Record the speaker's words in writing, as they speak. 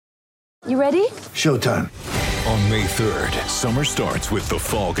You ready? Showtime. On May 3rd, summer starts with The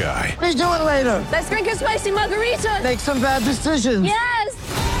Fall Guy. Let's do it later. Let's drink a spicy margarita. Make some bad decisions. Yes!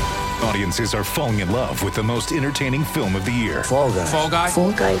 Audiences are falling in love with the most entertaining film of the year. Fall Guy. Fall Guy?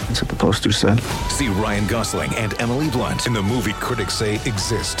 Fall Guy. That's what the poster said. See Ryan Gosling and Emily Blunt in the movie critics say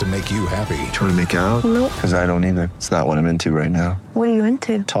exists to make you happy. Trying to make it out? Nope. Because I don't either. It's not what I'm into right now. What are you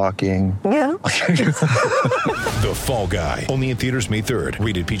into? Talking. Yeah. The Fall Guy. Only in theaters May 3rd.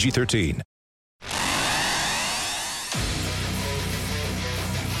 Rated PG-13.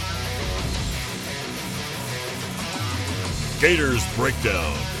 Gators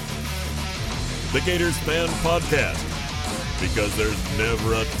Breakdown, the Gators Fan Podcast, because there's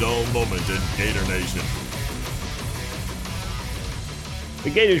never a dull moment in Gator Nation.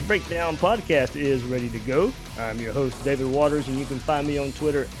 The Gators Breakdown Podcast is ready to go. I'm your host, David Waters, and you can find me on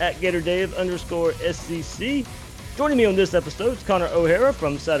Twitter at GatorDave_SCC. Joining me on this episode is Connor O'Hara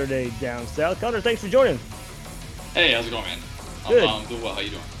from Saturday Down South. Connor, thanks for joining. Hey, how's it going, man? Good. I'm doing well. How you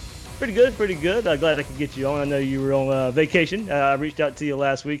doing? Pretty good. Glad I could get you on. I know you were on vacation. I reached out to you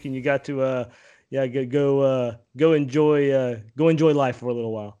last week, and you got to go enjoy life for a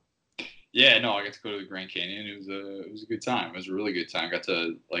little while. Yeah, no, I got to go to the Grand Canyon. It was a good time. It was a really good time. Got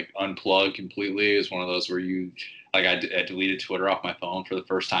to unplug completely. It was one of those where I deleted Twitter off my phone for the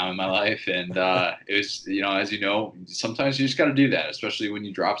first time in my life, and it was, as you know, sometimes you just got to do that, especially when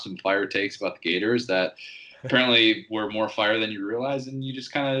you drop some fire takes about the Gators that apparently were more fire than you realize, and you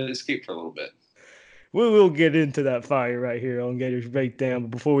just kind of escape for a little bit. We will get into that fire right here on Gators Breakdown.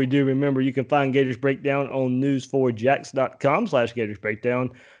 But before we do, remember you can find Gators Breakdown on news4jax.com/Gators Breakdown.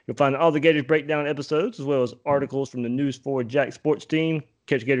 You'll find all the Gators Breakdown episodes as well as articles from the News4Jax sports team.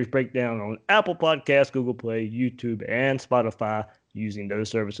 Catch Gators Breakdown on Apple Podcasts, Google Play, YouTube, and Spotify using those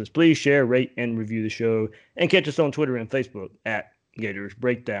services. Please share, rate, and review the show. And catch us on Twitter and Facebook at Gators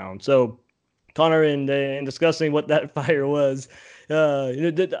Breakdown. So, Connor, in discussing what that fire was, I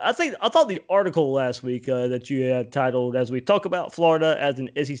thought the article last week that you had titled "As We Talk About Florida as an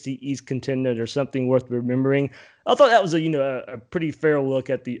SEC East Contender, There's Something Worth Remembering." I thought that was a pretty fair look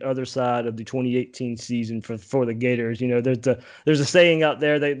at the other side of the 2018 season for the Gators. There's a saying out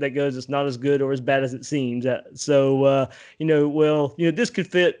there that goes, "It's not as good or as bad as it seems." This could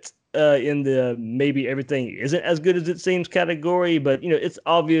fit in the maybe everything isn't as good as it seems category, but it's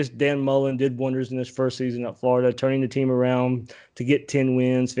obvious Dan Mullen did wonders in his first season at Florida, turning the team around to get 10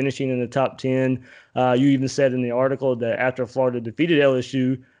 wins, finishing in the top 10. You even said in the article that after Florida defeated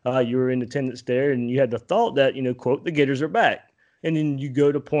LSU, you were in attendance there, and you had the thought that, quote, the Gators are back. And then you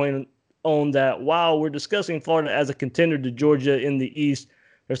go to point on that while we're discussing Florida as a contender to Georgia in the East,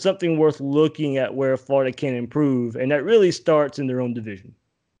 there's something worth looking at where Florida can improve, and that really starts in their own division.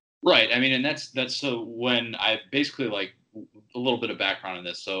 Right. I mean, and that's so when I basically a little bit of background on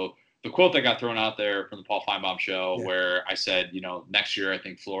this. So the quote that got thrown out there from the Paul Feinbaum show, where I said, next year I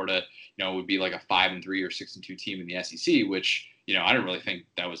think Florida, would be like a 5-3 or 6-2 team in the SEC, which, I didn't really think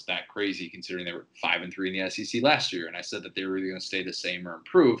that was that crazy considering they were 5-3 in the SEC last year. And I said that they were either going to stay the same or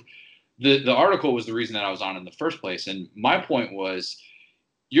improve. The article was the reason that I was on in the first place. And my point was,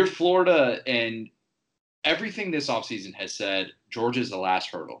 you're Florida, and everything this offseason has said Georgia's the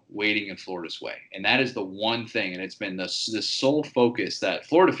last hurdle, waiting in Florida's way. And that is the one thing, and it's been the sole focus that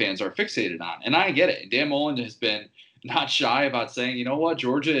Florida fans are fixated on. And I get it. Dan Mullen has been not shy about saying, you know what,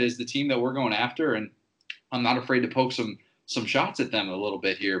 Georgia is the team that we're going after, and I'm not afraid to poke some shots at them a little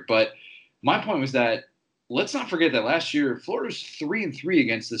bit here. But my point was that let's not forget that last year Florida's 3-3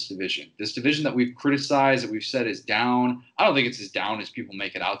 against this division that we've criticized, that we've said is down. I don't think it's as down as people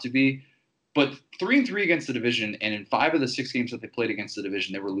make it out to be. But 3-3 against the division, and in 5 of the 6 games that they played against the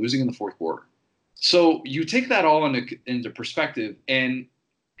division, they were losing in the fourth quarter. So you take that all into perspective, and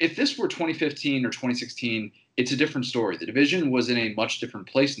if this were 2015 or 2016, it's a different story. The division was in a much different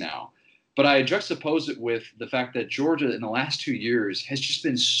place now. But I juxtapose it with the fact that Georgia in the last 2 years has just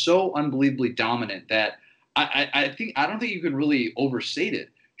been so unbelievably dominant that I don't think you can really overstate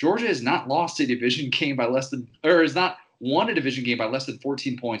it. Georgia has not lost a division game by has not won a division game by less than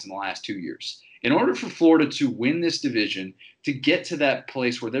 14 points in the last 2 years. In order for Florida to win this division, to get to that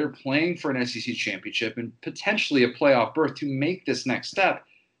place where they're playing for an SEC championship and potentially a playoff berth to make this next step,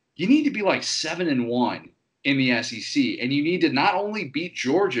 you need to be like 7-1 in the SEC. And you need to not only beat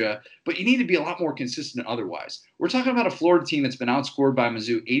Georgia, but you need to be a lot more consistent otherwise. We're talking about a Florida team that's been outscored by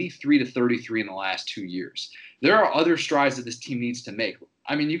Mizzou 83-33 in the last 2 years. There are other strides that this team needs to make.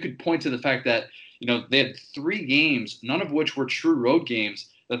 I mean, you could point to the fact that they had 3 games, none of which were true road games,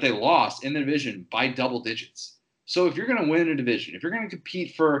 that they lost in the division by double digits. So if you're going to win a division, if you're going to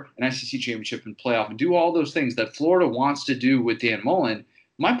compete for an SEC championship and playoff and do all those things that Florida wants to do with Dan Mullen,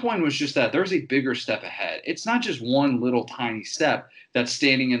 My point was just that there's a bigger step ahead. It's not just one little tiny step that's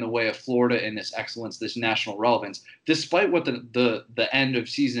standing in the way of Florida and this excellence, this national relevance, despite what the end of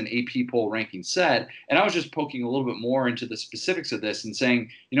season AP poll ranking said. And I was just poking a little bit more into the specifics of this and saying,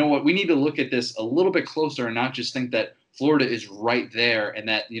 you know what, we need to look at this a little bit closer and not just think that Florida is right there and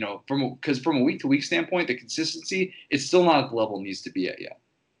that, because from a week-to-week standpoint, the consistency is still not at the level it needs to be at yet.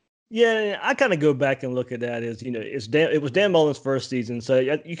 Yeah, I kind of go back and look at that as, it was Dan Mullen's first season. So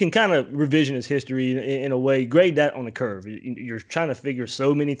you can kind of revision his history in a way, grade that on the curve. You're trying to figure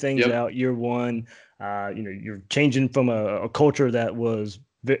so many things out year one. You're changing from a culture that was,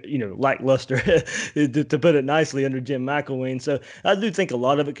 lackluster, to put it nicely, under Jim McElwain. So I do think a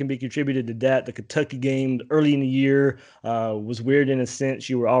lot of it can be contributed to that. The Kentucky game early in the year was weird in a sense.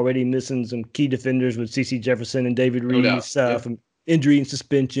 You were already missing some key defenders with C.C. Jefferson and David Reese from injury and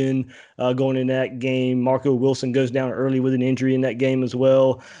suspension going in that game. Marco Wilson goes down early with an injury in that game as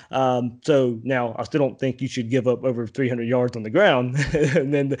well. So now I still don't think you should give up over 300 yards on the ground.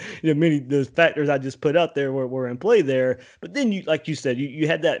 And then many of those factors I just put out there were in play there. But then you, like you said, you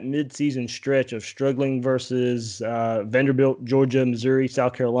had that midseason stretch of struggling versus Vanderbilt, Georgia, Missouri,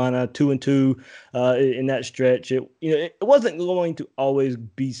 South Carolina, 2-2 in that stretch. It wasn't going to always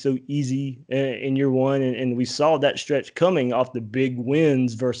be so easy in year one, and we saw that stretch coming off the big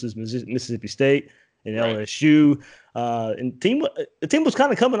wins versus Mississippi State and LSU. And the team was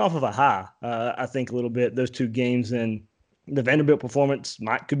kind of coming off of a high, I think, a little bit, those two games. And the Vanderbilt performance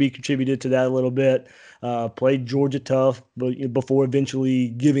could be contributed to that a little bit. Played Georgia tough, but before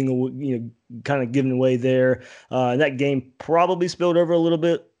eventually giving away there. And that game probably spilled over a little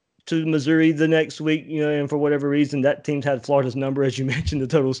bit to Missouri the next week, and for whatever reason, that team's had Florida's number, as you mentioned, the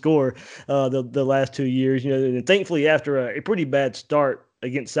total score the last 2 years. And thankfully, after a pretty bad start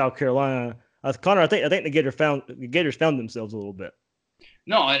against South Carolina, Connor, I think the Gators found themselves a little bit.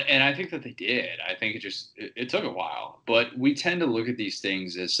 No, and I think that they did. I think it took a while, but we tend to look at these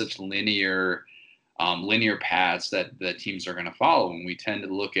things as such linear paths that teams are going to follow. And we tend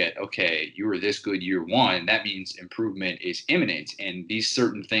to look at, okay, you were this good year one, that means improvement is imminent. And these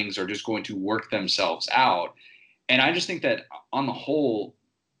certain things are just going to work themselves out. And I just think that on the whole,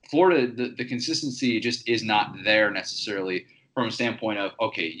 Florida, the consistency just is not there necessarily from a standpoint of,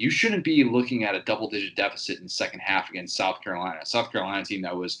 okay, you shouldn't be looking at a double-digit deficit in the second half against South Carolina. South Carolina team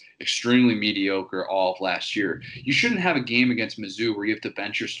that was extremely mediocre all of last year. You shouldn't have a game against Mizzou where you have to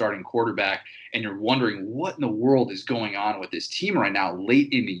bench your starting quarterback and you're wondering what in the world is going on with this team right now late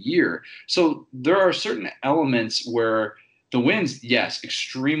in the year. So there are certain elements where the wins, yes,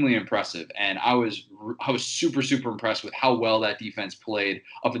 extremely impressive, and I was super, super impressed with how well that defense played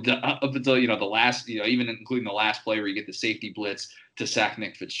up until the last, even including the last play where you get the safety blitz to sack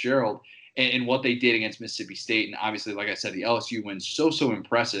Nick Fitzgerald, and what they did against Mississippi State, and obviously, like I said, the LSU win, so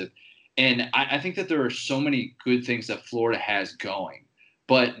impressive, and I think that there are so many good things that Florida has going.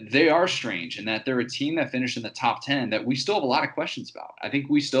 But they are strange in that they're a team that finished in the top 10 that we still have a lot of questions about. I think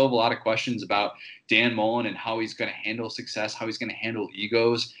we still have a lot of questions about Dan Mullen and how he's going to handle success, how he's going to handle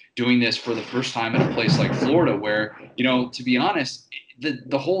egos, doing this for the first time in a place like Florida where, to be honest,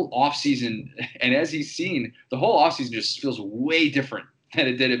 the whole offseason, and as he's seen, the whole offseason just feels way different than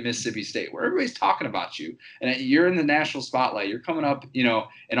it did at Mississippi State, where everybody's talking about you and you're in the national spotlight. You're coming up, in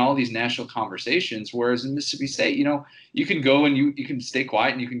all these national conversations. Whereas in Mississippi State, you can go and you can stay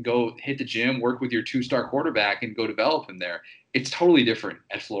quiet and you can go hit the gym, work with your 2-star quarterback and go develop him there. It's totally different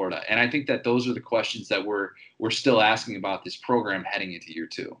at Florida. And I think that those are the questions that we're still asking about this program heading into year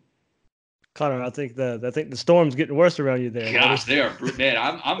two. Connor, I think the storm's getting worse around you there. Gosh, they are, man.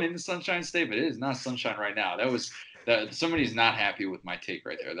 I'm in the Sunshine State, but it is not sunshine right now. Somebody's not happy with my take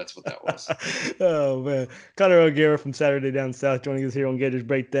right there. That's what that was. Oh, man. Connor O'Gara from Saturday Down South joining us here on Gators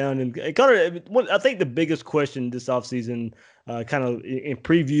Breakdown. And Connor, I think the biggest question this offseason, kind of in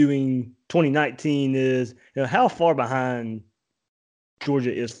previewing 2019 is, how far behind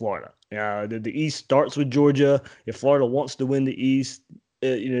Georgia is Florida? The East starts with Georgia. If Florida wants to win the East,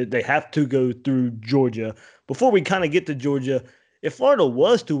 they have to go through Georgia. Before we kind of get to Georgia, if Florida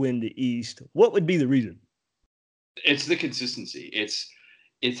was to win the East, what would be the reason? It's the consistency.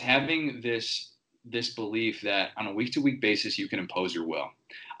 It's having this belief that on a week-to-week basis you can impose your will.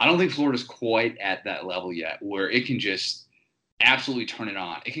 I don't think Florida's quite at that level yet where it can just absolutely turn it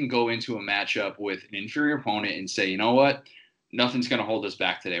on. It can go into a matchup with an inferior opponent and say, you know what, nothing's going to hold us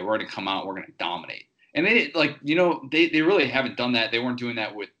back today. We're going to come out. We're going to dominate. And they really haven't done that. They weren't doing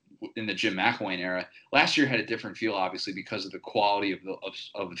that in the Jim McElwain era. Last year had a different feel, obviously, because of the quality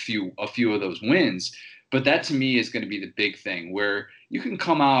of a few of those wins. But that to me is going to be the big thing where you can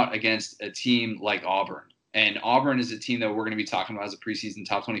come out against a team like Auburn And Auburn is a team that we're going to be talking about as a preseason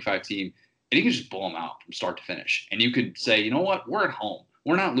top 25 team. And you can just blow them out from start to finish. And you could say, you know what? We're at home.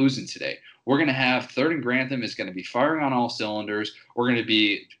 We're not losing today. We're going to have third and Grantham is going to be firing on all cylinders. We're going to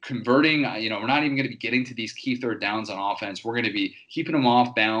be converting. We're not even going to be getting to these key third downs on offense. We're going to be keeping them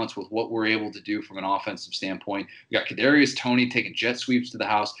off balance with what we're able to do from an offensive standpoint. We got Kadarius Toney taking jet sweeps to the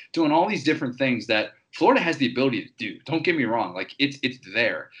house, doing all these different things that Florida has the ability to do. Don't get me wrong. Like it's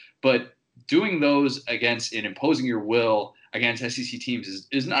there. But doing those against and imposing your will against SEC teams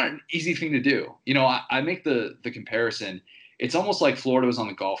is not an easy thing to do. I make the comparison. It's almost like Florida was on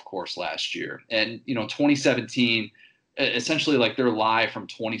the golf course last year. And, 2017, essentially like their lie from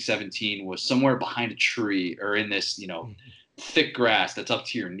 2017 was somewhere behind a tree or in this, thick grass that's up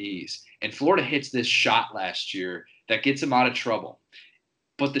to your knees. And Florida hits this shot last year that gets them out of trouble.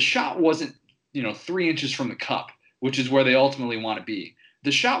 But the shot wasn't, 3 inches from the cup, which is where they ultimately want to be.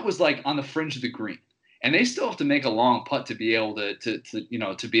 The shot was like on the fringe of the green. And they still have to make a long putt to be able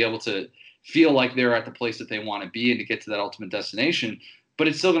to be able to feel like they're at the place that they want to be and to get to that ultimate destination, but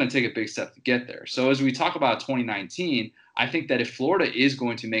it's still going to take a big step to get there. So as we talk about 2019, I think that if Florida is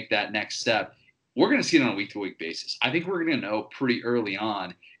going to make that next step, we're going to see it on a week-to-week basis. I think we're going to know pretty early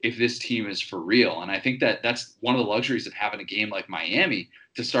on if this team is for real. And I think that that's one of the luxuries of having a game like Miami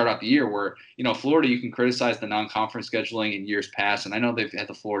to start out the year where, Florida, you can criticize the non-conference scheduling in years past, and I know they've had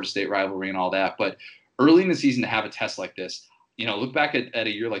the Florida State rivalry and all that, but early in the season to have a test like this, look back at a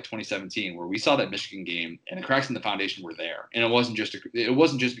year like 2017 where we saw that Michigan game and the cracks in the foundation were there. And it wasn't just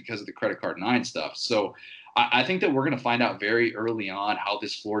because of the credit card 9 stuff. So I think that we're going to find out very early on how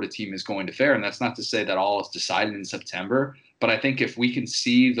this Florida team is going to fare. And that's not to say that all is decided in September. But I think if we can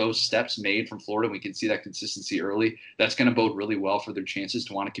see those steps made from Florida, we can see that consistency early, that's going to bode really well for their chances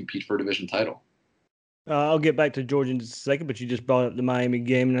to want to compete for a division title. I'll get back to Georgia in just a second, but you just brought up the Miami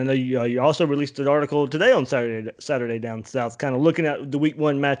game, and I know you also released an article today on Saturday Down South, kind of looking at the Week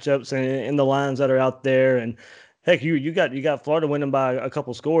 1 matchups and the lines that are out there. And heck, you got Florida winning by a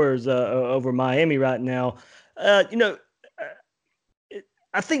couple scores over Miami right now. I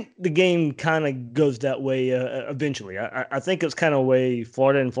think the game kind of goes that way eventually. I think it's kind of way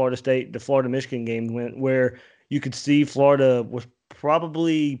Florida and Florida State, the Florida-Michigan game went, where you could see Florida was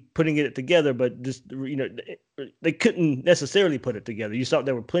probably putting it together, but just, they couldn't necessarily put it together. You saw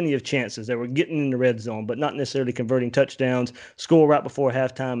there were plenty of chances. They were getting in the red zone, but not necessarily converting touchdowns, score right before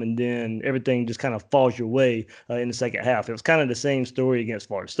halftime, and then everything just kind of falls your way in the second half. It was kind of the same story against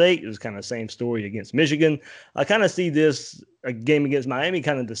Florida State. It was kind of the same story against Michigan. I kind of see this game against Miami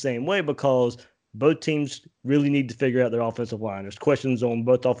kind of the same way because both teams really need to figure out their offensive line. There's questions on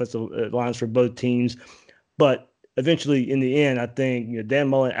both offensive lines for both teams, but eventually, in the end, I think Dan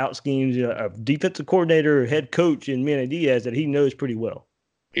Mullen out-schemes a defensive coordinator, head coach in Manny Diaz that he knows pretty well.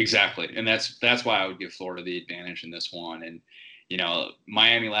 Exactly, and that's why I would give Florida the advantage in this one. And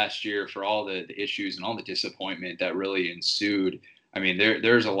Miami last year, for all the issues and all the disappointment that really ensued, I mean,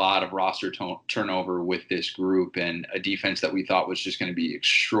 there's a lot of roster turnover with this group, and a defense that we thought was just going to be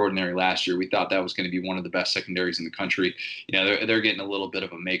extraordinary last year. We thought that was going to be one of the best secondaries in the country. They're getting a little bit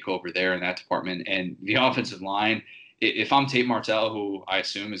of a makeover there in that department. And the offensive line, if I'm Tate Martell, who I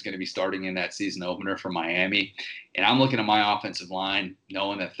assume is going to be starting in that season opener for Miami, and I'm looking at my offensive line,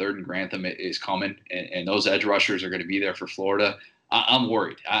 knowing that third and Grantham is coming, and those edge rushers are going to be there for Florida, I'm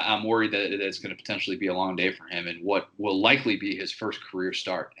worried. I'm worried that it's going to potentially be a long day for him and what will likely be his first career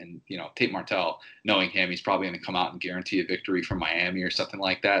start. And, Tate Martell, knowing him, he's probably going to come out and guarantee a victory from Miami or something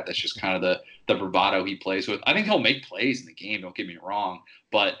like that. That's just kind of the bravado he plays with. I think he'll make plays in the game, don't get me wrong.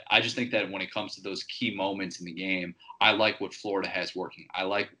 But I just think that when it comes to those key moments in the game, I like what Florida has working. I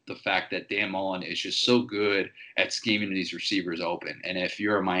like the fact that Dan Mullen is just so good at scheming these receivers open. And if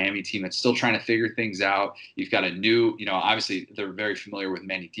you're a Miami team that's still trying to figure things out, you've got a new, obviously they're very familiar with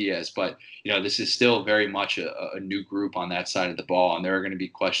Manny Diaz, but, this is still very much a new group on that side of the ball. And there are going to be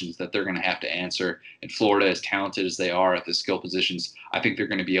questions that they're going to have to answer. And Florida, as talented as they are at the skill positions, I think they're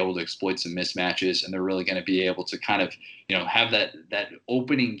going to be able to exploit some mismatches, and they're really going to be able to kind of, have that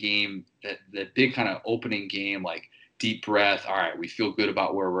opening game, that big kind of opening game, like deep breath. All right, we feel good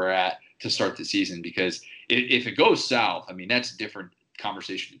about where we're at to start the season, because if it goes south, I mean, that's a different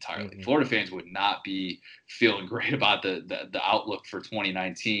conversation entirely. Mm-hmm. Florida fans would not be feeling great about the outlook for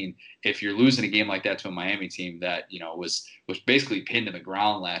 2019 if you're losing a game like that to a Miami team that was basically pinned to the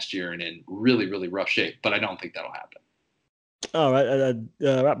ground last year and in really, really rough shape. But I don't think that'll happen. All right.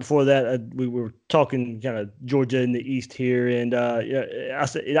 Right before that, we were talking kind of Georgia in the East here, and I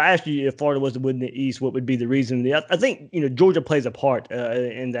asked you if Florida was to win the East, what would be the reason? I think Georgia plays a part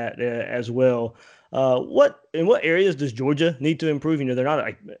in that as well. What areas does Georgia need to improve? They're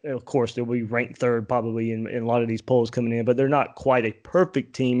not, of course, they'll be ranked third probably in a lot of these polls coming in, but they're not quite a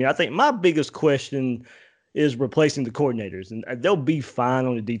perfect team. I think my biggest question is replacing the coordinators, and they'll be fine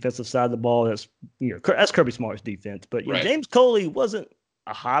on the defensive side of the ball. That's Kirby Smart's defense, but Right. James Coley wasn't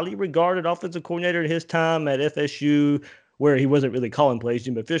a highly regarded offensive coordinator at his time at FSU, where he wasn't really calling plays.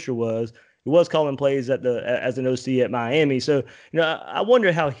 Jimbo Fisher was. He was calling plays as an OC at Miami. So, I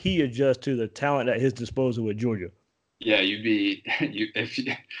wonder how he adjusts to the talent at his disposal with Georgia. Yeah, if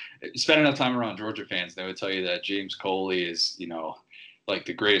you spend enough time around Georgia fans, they would tell you that James Coley is, like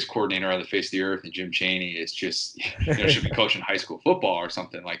the greatest coordinator on the face of the earth, and Jim Chaney is just, should be coaching high school football or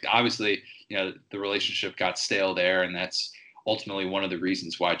something. Like, obviously, the relationship got stale there, and that's ultimately one of the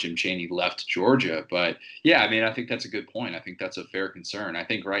reasons why Jim Chaney left Georgia. But yeah, I think that's a good point. I think that's a fair concern. I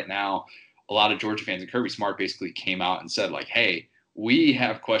think right now, a lot of Georgia fans, and Kirby Smart basically came out and said, like, hey, we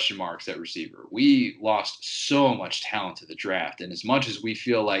have question marks at receiver. We lost so much talent to the draft. And as much as we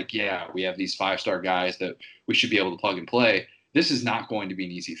feel like, yeah, we have these 5-star guys that we should be able to plug and play, this is not going to be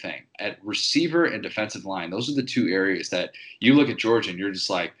an easy thing. At receiver and defensive line, those are the two areas that you look at Georgia and you're just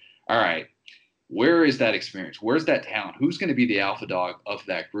like, all right, where is that experience? Where's that talent? Who's going to be the alpha dog of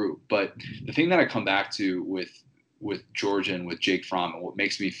that group? But the thing that I come back to with Georgia and with Jake Fromm, and what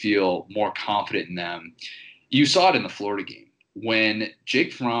makes me feel more confident in them, you saw it in the Florida game. When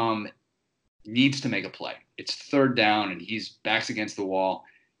Jake Fromm needs to make a play, it's third down and he's backs against the wall,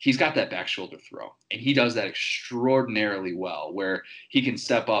 he's got that back shoulder throw. And he does that extraordinarily well, where he can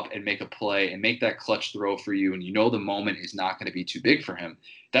step up and make a play and make that clutch throw for you, and the moment is not going to be too big for him.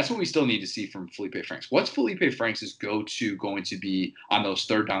 That's what we still need to see from Felipe Franks. What's Felipe Franks' go-to going to be on those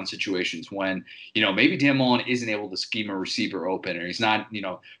third down situations when, maybe Dan Mullen isn't able to scheme a receiver open, or he's not,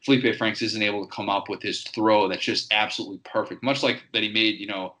 Felipe Franks isn't able to come up with his throw that's just absolutely perfect, much like that he made,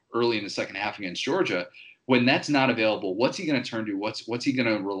 early in the second half against Georgia. When that's not available, what's he going to turn to? What's he going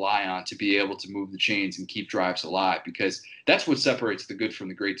to rely on to be able to move the chains and keep drives alive? Because that's what separates the good from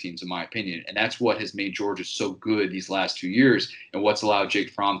the great teams, in my opinion. And that's what has made Georgia so good these last 2 years, and what's allowed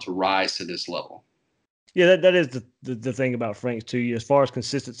Jake Fromm to rise to this level. Yeah, that is the thing about Franks too. As far as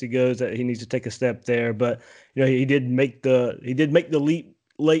consistency goes, that he needs to take a step there. But he did make the leap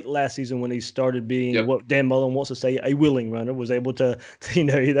late last season when he started being what Dan Mullen wants to say a willing runner, was able to I think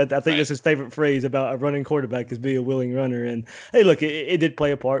that's his favorite phrase about a running quarterback, is be a willing runner. And hey, look, it did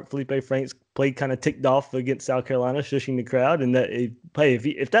play a part. Felipe Franks played kind of ticked off against South Carolina, shushing the crowd, and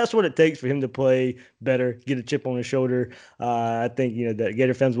if that's what it takes for him to play better, get a chip on his shoulder, I think that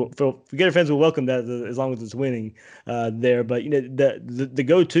Gator fans will welcome that as long as it's winning there. But the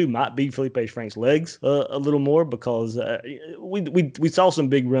go-to might be Felipe Franks' legs a little more, because we saw some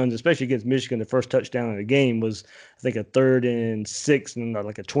big runs, especially against Michigan. The first touchdown of the game was, I think, a 3rd and 6 and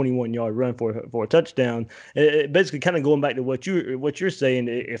like a 21-yard run for a touchdown. It basically kind of going back to what you're saying.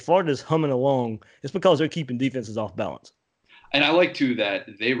 If Florida's humming along, it's because they're keeping defenses off balance. And I like, too, that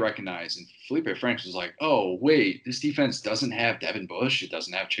they recognize, and Felipe Franks was like, oh, wait, this defense doesn't have Devin Bush. It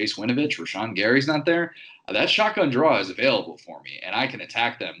doesn't have Chase Winovich. Rashawn Gary's not there. That shotgun draw is available for me, and I can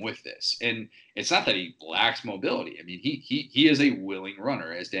attack them with this. And it's not that he lacks mobility. He is a willing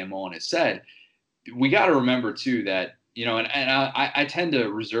runner, as Dan Mullen has said. We got to remember, too, that, and I tend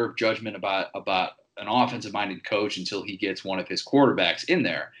to reserve judgment about an offensive-minded coach until he gets one of his quarterbacks in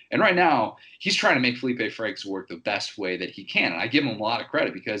there. And right now, he's trying to make Felipe Franks work the best way that he can. And I give him a lot of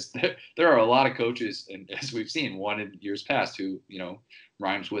credit, because there are a lot of coaches, and as we've seen, one in years past, who,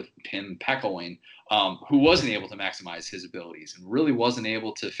 rhymes with Tim Peckling, who wasn't able to maximize his abilities and really wasn't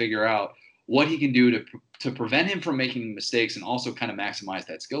able to figure out what he can do to prevent him from making mistakes and also kind of maximize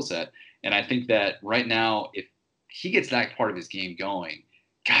that skill set. And I think that right now, if he gets that part of his game going,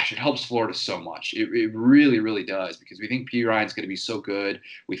 gosh, it helps Florida so much. It really, really does, because we think P. Ryan's going to be so good.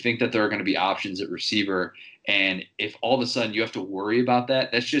 We think that there are going to be options at receiver. And if all of a sudden you have to worry about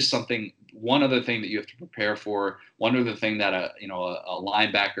that, that's just one other thing that you have to prepare for. One other thing that a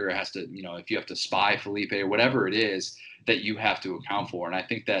linebacker has to, if you have to spy Felipe or whatever it is that you have to account for. And I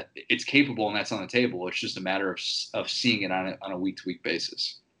think that it's capable and that's on the table. It's just a matter of seeing it on a week-to-week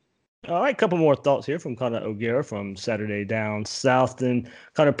basis. All right, a couple more thoughts here from Connor O'Gara from Saturday Down South. And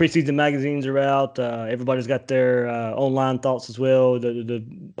kind of preseason magazines are out. Everybody's got their online thoughts as well, the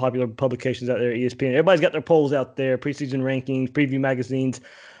popular publications out there, ESPN. Everybody's got their polls out there, preseason rankings, preview magazines.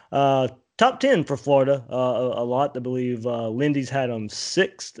 Top 10 for Florida, a lot. I believe Lindy's had them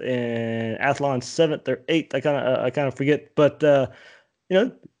 6th and Athlon 7th or 8th. I kind of forget. But, the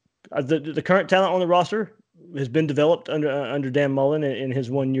current talent on the roster has been developed under Dan Mullen in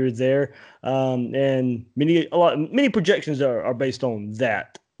his 1 year there, and many projections are based on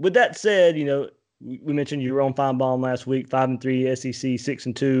that. With that said, we mentioned you were on Feinbaum last week, 5-3 SEC,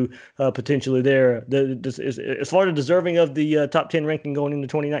 6-2 potentially there. As far as deserving of the top 10 ranking going into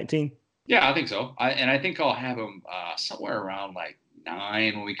 2019. Yeah, I think so. I think I'll have them somewhere around like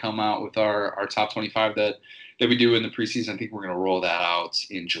 9 when we come out with our top 25 that we do in the preseason. I think we're going to roll that out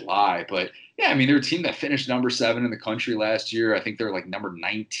in July. But yeah, I mean, they're a team that finished number 7 in the country last year. I think they're like number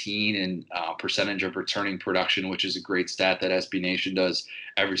 19 in percentage of returning production, which is a great stat that SB Nation does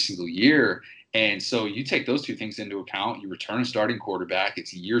every single year. And so you take those two things into account. You return a starting quarterback.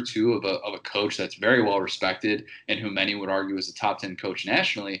 It's year 2 of a coach that's very well respected and who many would argue is a top 10 coach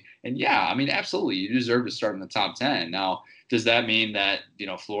nationally. And yeah, I mean, absolutely, you deserve to start in the top 10. Now, does that mean that,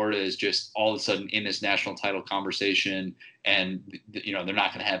 Florida is just all of a sudden in this national title conversation and, they're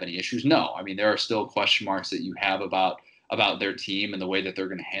not going to have any issues? No. I mean, there are still question marks that you have about their team and the way that they're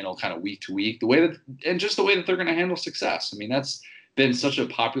going to handle kind of week to week, the way that they're going to handle success. I mean, that's been such a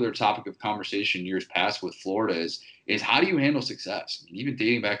popular topic of conversation years past with Florida is how do you handle success? I mean, even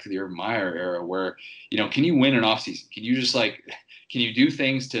dating back to the Urban Meyer era where, can you win an offseason? Can you just can you do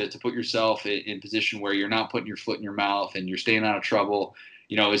things to put yourself in position where you're not putting your foot in your mouth and you're staying out of trouble?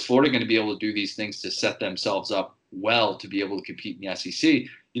 Is Florida going to be able to do these things to set themselves up well to be able to compete in the SEC?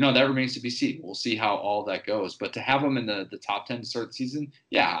 That remains to be seen. We'll see how all that goes. But to have them in the top 10 to start the season,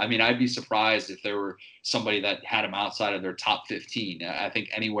 yeah, I mean, I'd be surprised if there were somebody that had them outside of their top 15. I think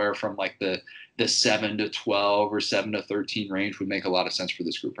anywhere from like the 7 to 12 or 7 to 13 range would make a lot of sense for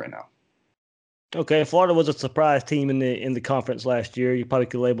this group right now. Okay, Florida was a surprise team in the conference last year. You probably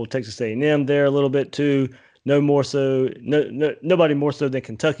could label Texas A&M there a little bit too. Nobody more so than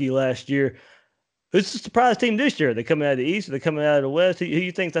Kentucky last year. Who's the surprise team this year? Are they coming out of the East? Are they coming out of the West? Who do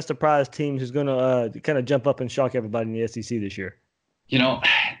you think that surprise team who's going to kind of jump up and shock everybody in the SEC this year?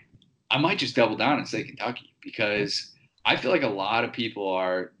 I might just double down and say Kentucky because I feel like a lot of people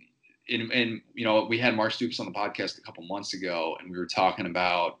are we had Mark Stoops on the podcast a couple months ago, and we were talking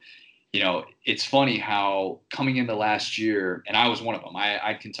about, it's funny how coming into last year, and I was one of them, I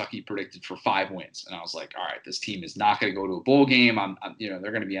had Kentucky predicted for 5 wins. And I was like, all right, this team is not going to go to a bowl game. They're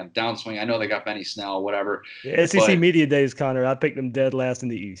going to be on downswing. I know they got Benny Snell, whatever. Yeah, SEC Media Days, Connor, I picked them dead last in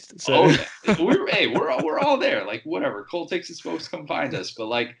the East. So. We're all there. Like, whatever. Cole takes his folks, come find us. But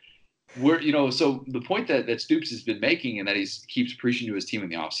like, so the point that Stoops has been making and that he keeps preaching to his team in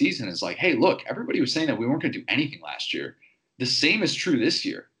the offseason is like, hey, look, everybody was saying that we weren't going to do anything last year. The same is true this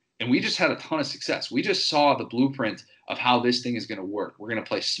year. And we just had a ton of success. We just saw the blueprint of how this thing is going to work. We're going to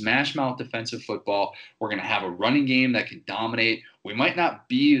play smash mouth defensive football. We're going to have a running game that can dominate. We might not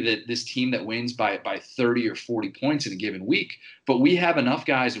be this team that wins by 30 or 40 points in a given week, but we have enough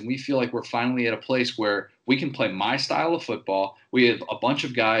guys and we feel like we're finally at a place where we can play my style of football. We have a bunch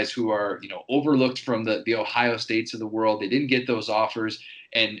of guys who are, overlooked from the Ohio States of the world. They didn't get those offers.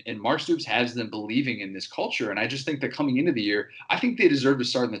 And Mark Stoops has them believing in this culture. And I just think that coming into the year, I think they deserve to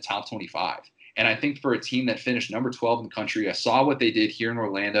start in the top 25. And I think for a team that finished number 12 in the country, I saw what they did here in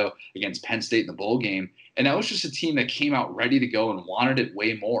Orlando against Penn State in the bowl game. And that was just a team that came out ready to go and wanted it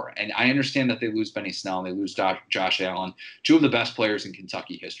way more. And I understand that they lose Benny Snell and they lose Josh Allen, 2 of the best players in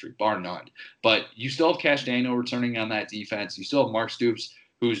Kentucky history, bar none. But you still have Cash Daniel returning on that defense. You still have Mark Stoops,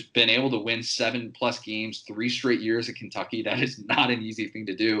 who's been able to win 7+ games 3 straight years at Kentucky. That is not an easy thing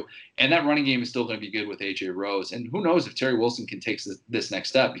to do. And that running game is still going to be good with A.J. Rose. And who knows if Terry Wilson can take this next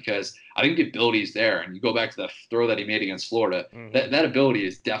step, because I think the ability is there. And you go back to the throw that he made against Florida, that ability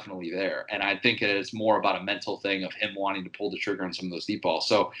is definitely there. And I think it's more about a mental thing of him wanting to pull the trigger on some of those deep balls.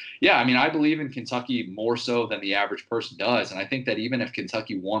 So, yeah, I mean, I believe in Kentucky more so than the average person does. And I think that even if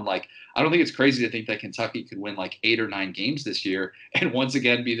Kentucky won, I don't think it's crazy to think that Kentucky could win 8 or 9 games this year and once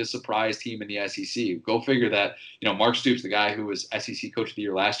again be the surprise team in the SEC. Go figure that, Mark Stoops, the guy who was SEC Coach of the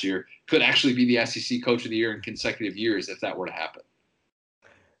Year last year, could actually be the SEC Coach of the Year in consecutive years if that were to happen.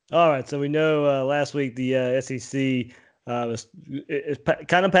 All right, so we know last week the SEC is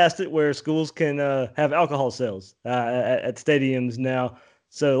kind of past it where schools can have alcohol sales at stadiums now.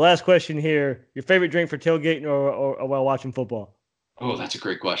 So last question here, your favorite drink for tailgating or while watching football? Oh, that's a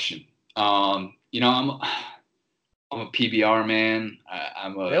great question. I'm a PBR man.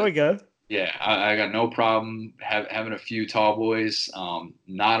 There we go. Yeah, I got no problem having a few tall boys.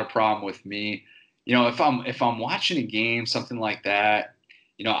 Not a problem with me. If I'm watching a game, something like that,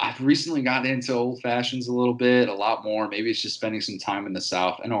 I've recently gotten into old fashions a little bit, a lot more. Maybe it's just spending some time in the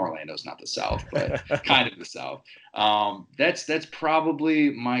South. I know Orlando's not the South, but kind of the South. That's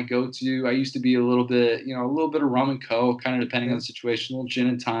probably my go-to. I used to be a little bit of rum and coke, kind of depending on the situation, a little gin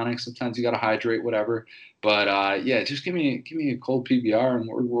and tonic. Sometimes you got to hydrate, whatever. But yeah, just give me a cold PBR and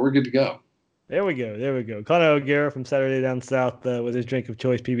we're good to go. There we go. There we go. Connor O'Gara from Saturday Down South with his drink of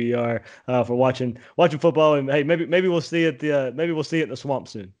choice PBR for watching football. And hey, maybe we'll see it. Maybe we'll see it in the swamp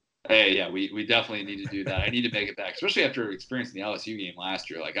soon. Hey, yeah, we definitely need to do that. I need to make it back, especially after experiencing the LSU game last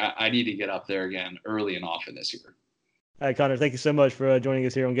year. Like I need to get up there again early and often this year. All right, Connor, thank you so much for joining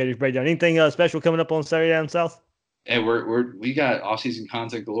us here on Gators Breakdown. Anything special coming up on Saturday Down South? Hey, we got off-season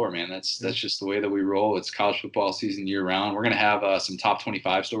content galore, man. That's just the way that we roll. It's college football season year-round. We're gonna have some top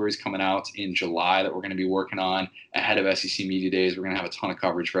 25 stories coming out in July that we're gonna be working on ahead of SEC Media Days. We're gonna have a ton of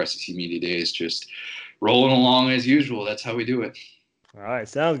coverage for SEC Media Days. Just rolling along as usual. That's how we do it. All right,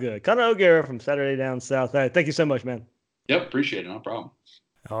 sounds good. Connor O'Gara from Saturday Down South. All right, thank you so much, man. Yep, appreciate it. No problem.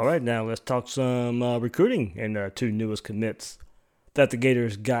 All right, now let's talk some recruiting and two newest commits that the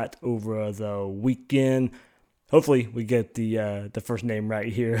Gators got over the weekend. Hopefully, we get the first name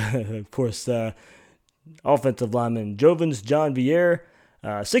right here. Of course, offensive lineman Jovens John Vier,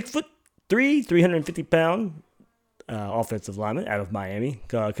 6'3", 350-pound offensive lineman out of Miami,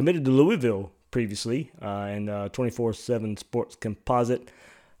 committed to Louisville previously, and 24/7 Sports Composite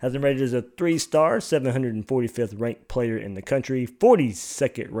has him rated as a 3-star, 745th ranked player in the country,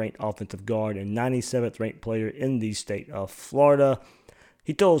 42nd ranked offensive guard, and 97th ranked player in the state of Florida.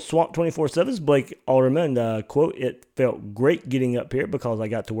 He told Swamp 24/7's Blake Alderman, quote, "It felt great getting up here because I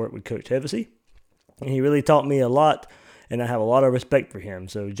got to work with Coach Hevesy. And he really taught me a lot, and I have a lot of respect for him."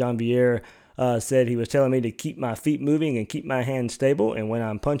 So John Vier said he was telling me to keep my feet moving and keep my hands stable, and when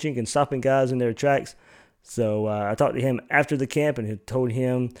I'm punching and stopping guys in their tracks. So I talked to him after the camp and had told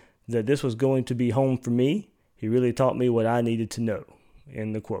him that this was going to be home for me. He really taught me what I needed to know.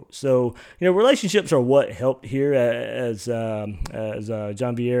 End the quote. So, relationships are what helped here as John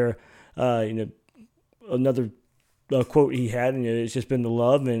Vier, another quote he had, and it's just been the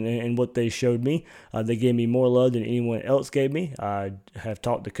love and what they showed me. They gave me more love than anyone else gave me. I have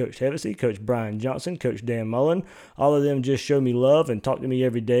talked to Coach Hevesy, Coach Brian Johnson, Coach Dan Mullen. All of them just show me love and talk to me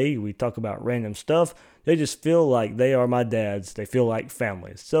every day. We talk about random stuff. They just feel like they are my dads. They feel like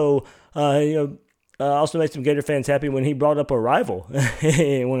family. So, also made some Gator fans happy when he brought up a rival.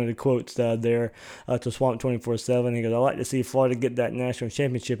 One of the quotes there to Swamp 24/7. He goes, "I like to see Florida get that national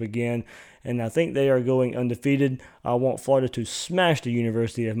championship again, and I think they are going undefeated. I want Florida to smash the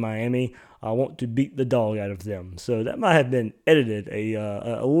University of Miami. I want to beat the dog out of them." So that might have been edited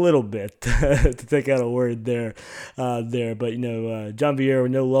a little bit to take out a word there. But John Vier,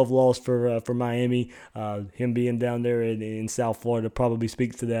 no love lost for Miami. Him being down there in South Florida probably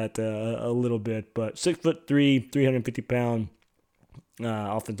speaks to that a little bit. But 6'3", 350-pound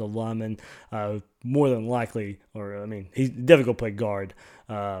offensive lineman, more than likely, he's definitely going to play guard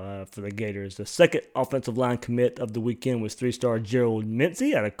for the Gators. The second offensive line commit of the weekend was 3-star Gerald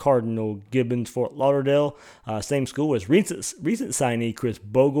Mincy out of Cardinal Gibbons, Fort Lauderdale. Same school as recent signee Chris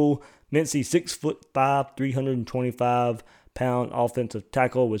Bogle. Mincy, 6'5", 325-pound offensive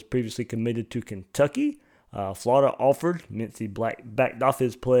tackle, was previously committed to Kentucky. Florida offered. Mincy backed off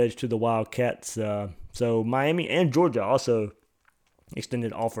his pledge to the Wildcats. So Miami and Georgia also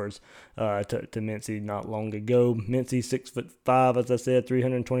extended offers to Mincy not long ago. Mincy, 6'5", as I said,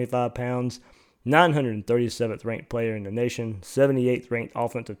 325 pounds, 937th ranked player in the nation, 78th ranked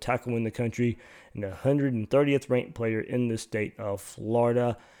offensive tackle in the country, and 130th ranked player in the state of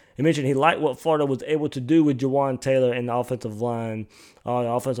Florida. He mentioned he liked what Florida was able to do with Jawan Taylor and the offensive lineman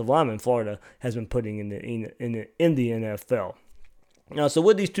Florida has been putting in the NFL. So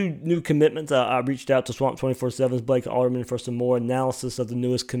with these two new commitments, I reached out to Swamp 24/7's Blake Alderman for some more analysis of the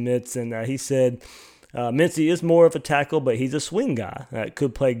newest commits, and he said Mincy is more of a tackle, but he's a swing guy.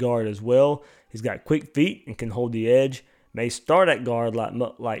 Could play guard as well. He's got quick feet and can hold the edge. May start at guard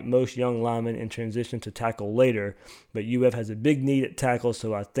like most young linemen and transition to tackle later, but UF has a big need at tackle,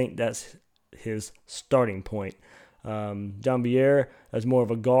 so I think that's his starting point. John Vier is more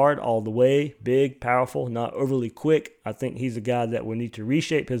of a guard all the way, big, powerful, not overly quick. I think he's a guy that will need to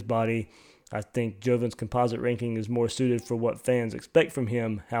reshape his body. I think Jovens' composite ranking is more suited for what fans expect from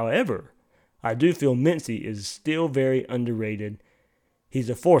him. However, I do feel Mincy is still very underrated. He's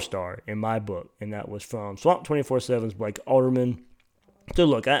a 4-star in my book, and that was from Swamp 24/7's Blake Alderman. So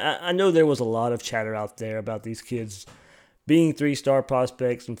look, I know there was a lot of chatter out there about these kids being 3-star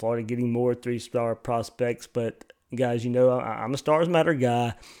prospects and Florida getting more 3-star prospects, but guys, I'm a Stars Matter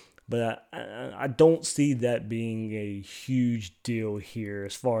guy, but I don't see that being a huge deal here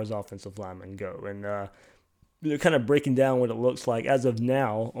as far as offensive linemen go. And they're kind of breaking down what it looks like. As of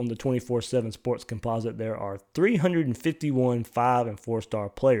now, on the 24/7 Sports Composite, there are 351 5- and 4-star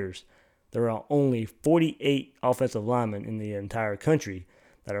players. There are only 48 offensive linemen in the entire country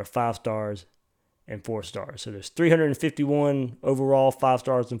that are 5 stars and 4 stars. So there's 351 overall 5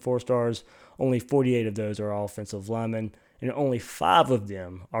 stars and 4 stars. Only 48 of those are offensive linemen, and only 5 of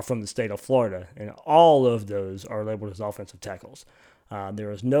them are from the state of Florida, and all of those are labeled as offensive tackles.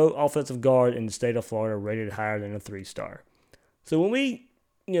 There is no offensive guard in the state of Florida rated higher than a 3-star. So when we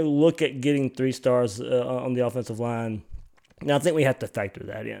look at getting 3 stars on the offensive line, now I think we have to factor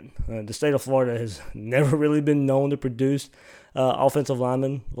that in. The state of Florida has never really been known to produce offensive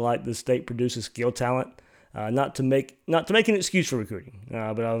linemen like the state produces skill talent. Not to make an excuse for recruiting,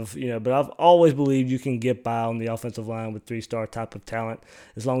 but I've always believed you can get by on the offensive line with 3-star type of talent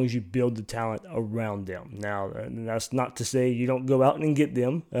as long as you build the talent around them. Now, that's not to say you don't go out and get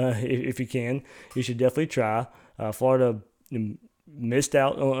them. If you can, you should definitely try. Florida missed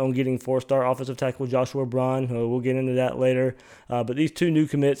out on getting 4-star offensive tackle Joshua Braun. We'll get into that later. But these 2 new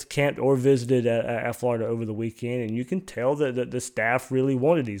commits camped or visited at Florida over the weekend, and you can tell that the staff really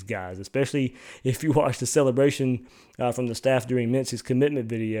wanted these guys, especially if you watch the celebration from the staff during Mincy's commitment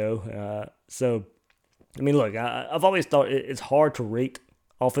video. Look, I've always thought it's hard to rate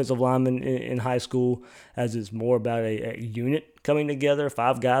offensive linemen in high school, as it's more about a unit coming together,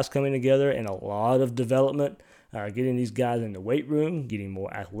 5 guys coming together, and a lot of development. Getting these guys in the weight room, getting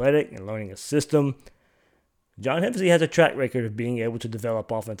more athletic, and learning a system. John Hevesy has a track record of being able to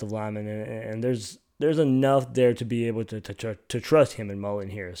develop offensive linemen, and there's enough there to be able to trust him and Mullen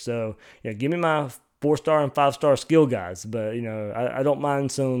here. So, give me my 4-star and 5-star skill guys, but I don't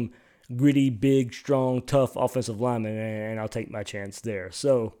mind some gritty, big, strong, tough offensive linemen, and I'll take my chance there.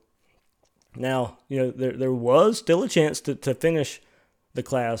 So now, there was still a chance to finish the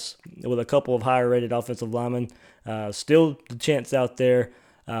class with a couple of higher rated offensive linemen. Still the chance out there,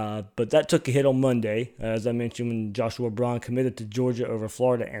 but that took a hit on Monday. As I mentioned, when Joshua Braun committed to Georgia over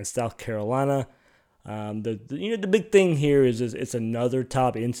Florida and South Carolina. The big thing here is it's another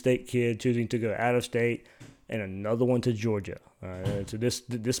top in-state kid choosing to go out of state, and another one to Georgia. So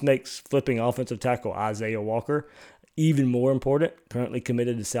this makes flipping offensive tackle Isaiah Walker even more important. Currently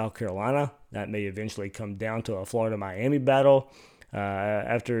committed to South Carolina. That may eventually come down to a Florida-Miami battle.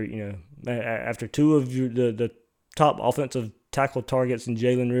 After 2 of the top offensive tackle targets in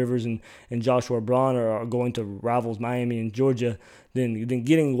Jalen Rivers and Joshua Braun are going to rivals Miami and Georgia, then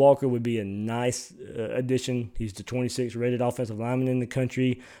getting Walker would be a nice addition. He's the 26th rated offensive lineman in the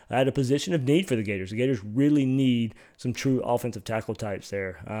country at a position of need for the Gators. The Gators really need some true offensive tackle types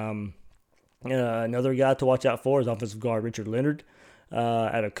there. Another guy to watch out for is offensive guard Richard Leonard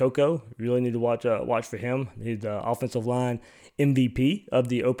out of Cocoa. Really need to watch for him. He's the offensive line MVP of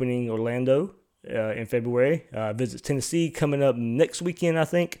the opening Orlando in February. Visits Tennessee coming up next weekend, I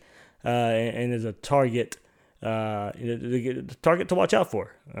think, and is a target to watch out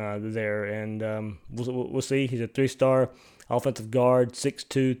for there. And we'll see. He's a 3-star offensive guard,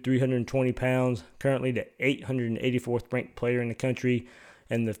 6'2", 320 pounds, currently the 884th ranked player in the country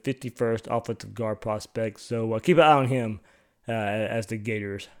and the 51st offensive guard prospect. So keep an eye on him as the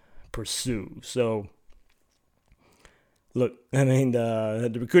Gators pursue. So, look,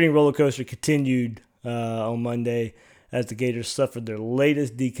 the recruiting roller coaster continued on Monday as the Gators suffered their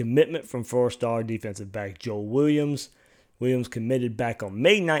latest decommitment from 4-star defensive back Joel Williams. Williams committed back on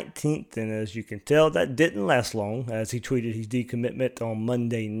May 19th, and as you can tell, that didn't last long, as he tweeted his decommitment on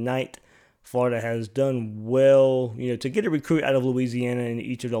Monday night. Florida has done well, to get a recruit out of Louisiana in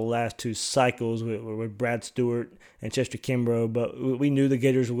each of the last 2 cycles with Brad Stewart and Chester Kimbrough, but we knew the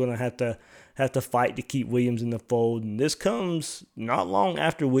Gators were going to have to fight to keep Williams in the fold. And this comes not long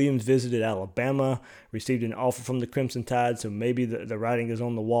after Williams visited Alabama, received an offer from the Crimson Tide, so maybe the writing is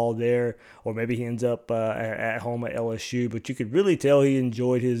on the wall there, or maybe he ends up at home at LSU. But you could really tell he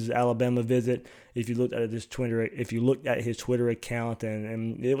enjoyed his Alabama visit if you looked at his Twitter account,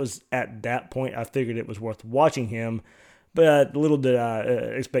 and it was at that point I figured it was worth watching him. But little did I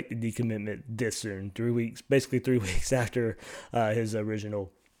expect the decommitment this soon, 3 weeks, basically 3 weeks after his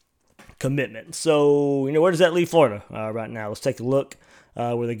original commitment. So, where does that leave Florida right now? Let's take a look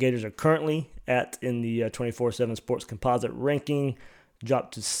where the Gators are currently at in the 24/7 Sports Composite ranking.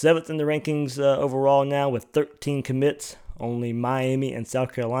 Dropped to 7th in the rankings overall now with 13 commits. Only Miami and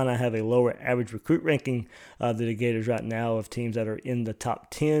South Carolina have a lower average recruit ranking than the Gators right now of teams that are in the top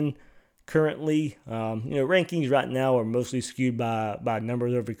 10 currently. Rankings right now are mostly skewed by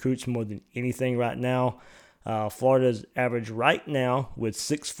numbers of recruits more than anything right now. Florida's average right now with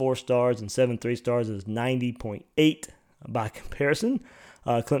 6 4-stars and 7 3-stars is 90.8. By comparison,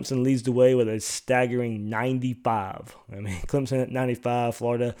 Clemson leads the way with a staggering 95. I mean, Clemson at 95,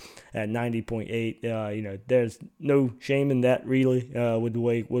 Florida at 90.8. There's no shame in that really with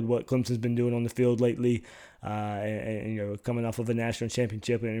what Clemson's been doing on the field lately, and coming off of a national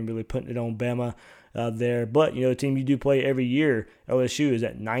championship and really putting it on Bama there. But a team you do play every year, LSU is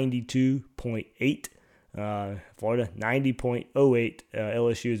at 92.8. Florida 90.08.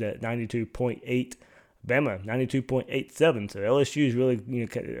 LSU is at 92.8. Bama 92.87. So LSU is really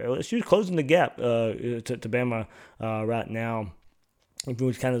LSU is closing the gap to Bama right now. If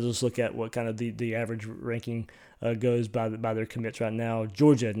we kind of just look at what kind of the average ranking goes by their commits right now,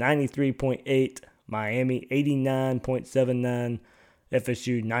 Georgia 93.8, Miami 89.79,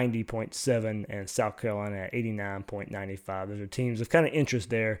 FSU 90.7, and South Carolina at 89.95. Those are teams of kind of interest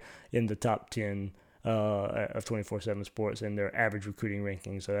there in the top 10 of 24/7 Sports and their average recruiting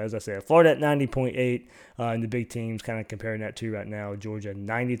rankings. So as I said, Florida at 90.8, and the big teams kind of comparing that to right now, Georgia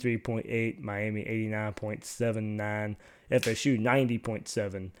 93.8, Miami 89.79, FSU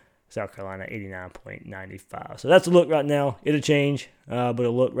 90.7, South Carolina 89.95. So that's a look right now. It'll change, but a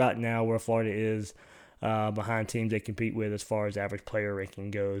look right now where Florida is behind teams they compete with as far as average player ranking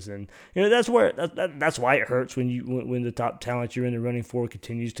goes. And that's why it hurts when the top talent you're in the running for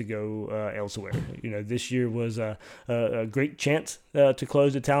continues to go elsewhere. This year was a great chance to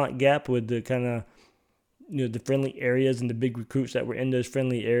close the talent gap with the kind of the friendly areas and the big recruits that were in those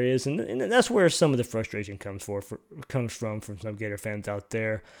friendly areas, and that's where some of the frustration comes from some Gator fans out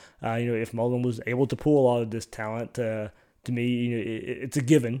there. If Mullen was able to pull a lot of this talent, to me, it's a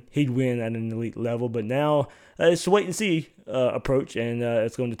given he'd win at an elite level. But now it's a wait and see approach, and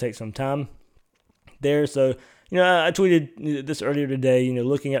it's going to take some time there. So I tweeted this earlier today.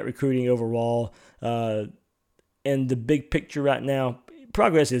 Looking at recruiting overall, and the big picture right now,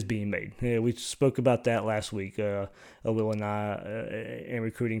 progress is being made. We spoke about that last week, Will and I, in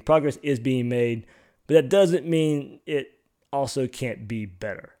recruiting. Progress is being made, but that doesn't mean it also can't be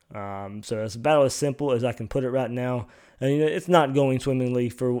better. So it's about as simple as I can put it right now. And it's not going swimmingly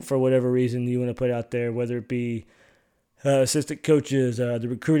for whatever reason you want to put out there, whether it be assistant coaches, the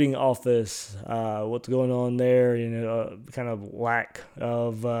recruiting office, what's going on there, kind of lack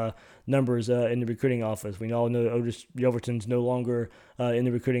of numbers in the recruiting office. We all know Otis Yelverton's no longer in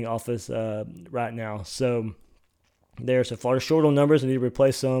the recruiting office right now. So Florida's short on numbers. They need to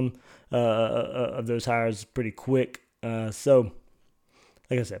replace some of those hires pretty quick. So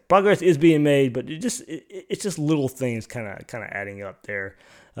like I said, progress is being made, but it's just little things kind of adding up there,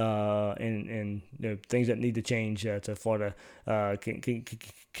 and things that need to change to Florida can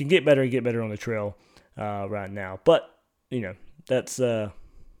get better and get better on the trail right now. But that's about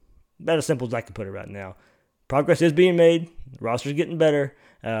as simple as I can put it right now. Progress is being made. The roster's getting better,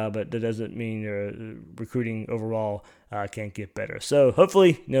 but that doesn't mean recruiting overall can't get better. So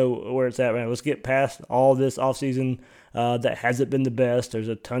hopefully, where it's at right now. Let's get past all this offseason that hasn't been the best. There's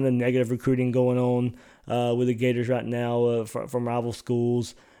a ton of negative recruiting going on with the Gators right now from rival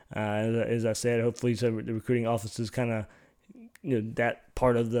schools. As I said, hopefully the recruiting offices kind of that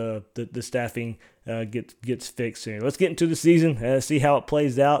part of the staffing gets fixed. Let's get into the season, see how it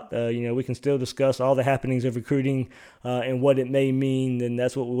plays out. We can still discuss all the happenings of recruiting and what it may mean, and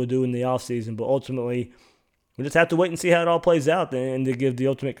that's what we'll do in the offseason. But ultimately, we just have to wait and see how it all plays out and to give the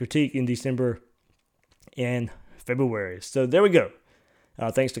ultimate critique in December and February. So there we go.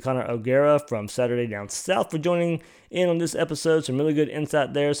 Thanks to Connor O'Gara from Saturday Down South for joining in on this episode. Some really good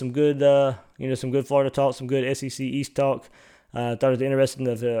insight there. Some good, some good Florida talk. Some good SEC East talk. I thought it was interesting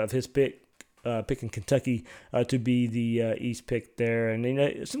of his picking Kentucky to be the East pick there,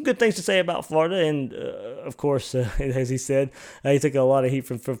 and some good things to say about Florida. And of course, as he said, he took a lot of heat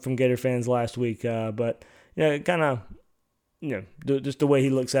from Gator fans last week. But kind of. Just the way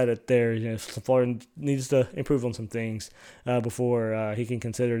he looks at it there, Florida needs to improve on some things before he can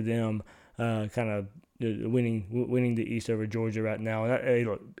consider them kind of winning the East over Georgia right now. And hey,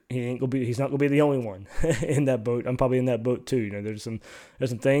 look, he's not gonna be the only one in that boat. I'm probably in that boat too. There's some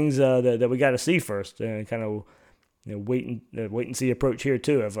things that we got to see first, and kind of wait and see approach here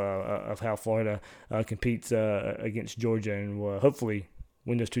too of how Florida competes against Georgia, and hopefully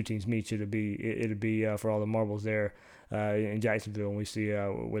when those two teams meet, it'll be for all the marbles there in Jacksonville, and we see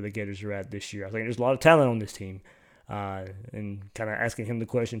where the Gators are at this year. I think there's a lot of talent on this team, and kind of asking him the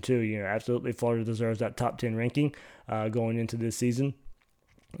question too. Absolutely, Florida deserves that top 10 ranking going into this season,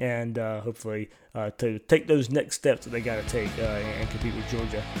 and hopefully to take those next steps that they got to take and compete with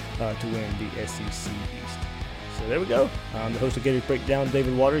Georgia to win the SEC East. So there we go. I'm the host of Gators Breakdown,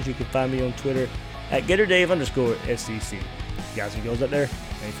 David Waters. You can find me on Twitter at GatorDave_SEC. Guys and girls out there,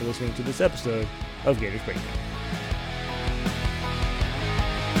 thanks for listening to this episode of Gators Breakdown.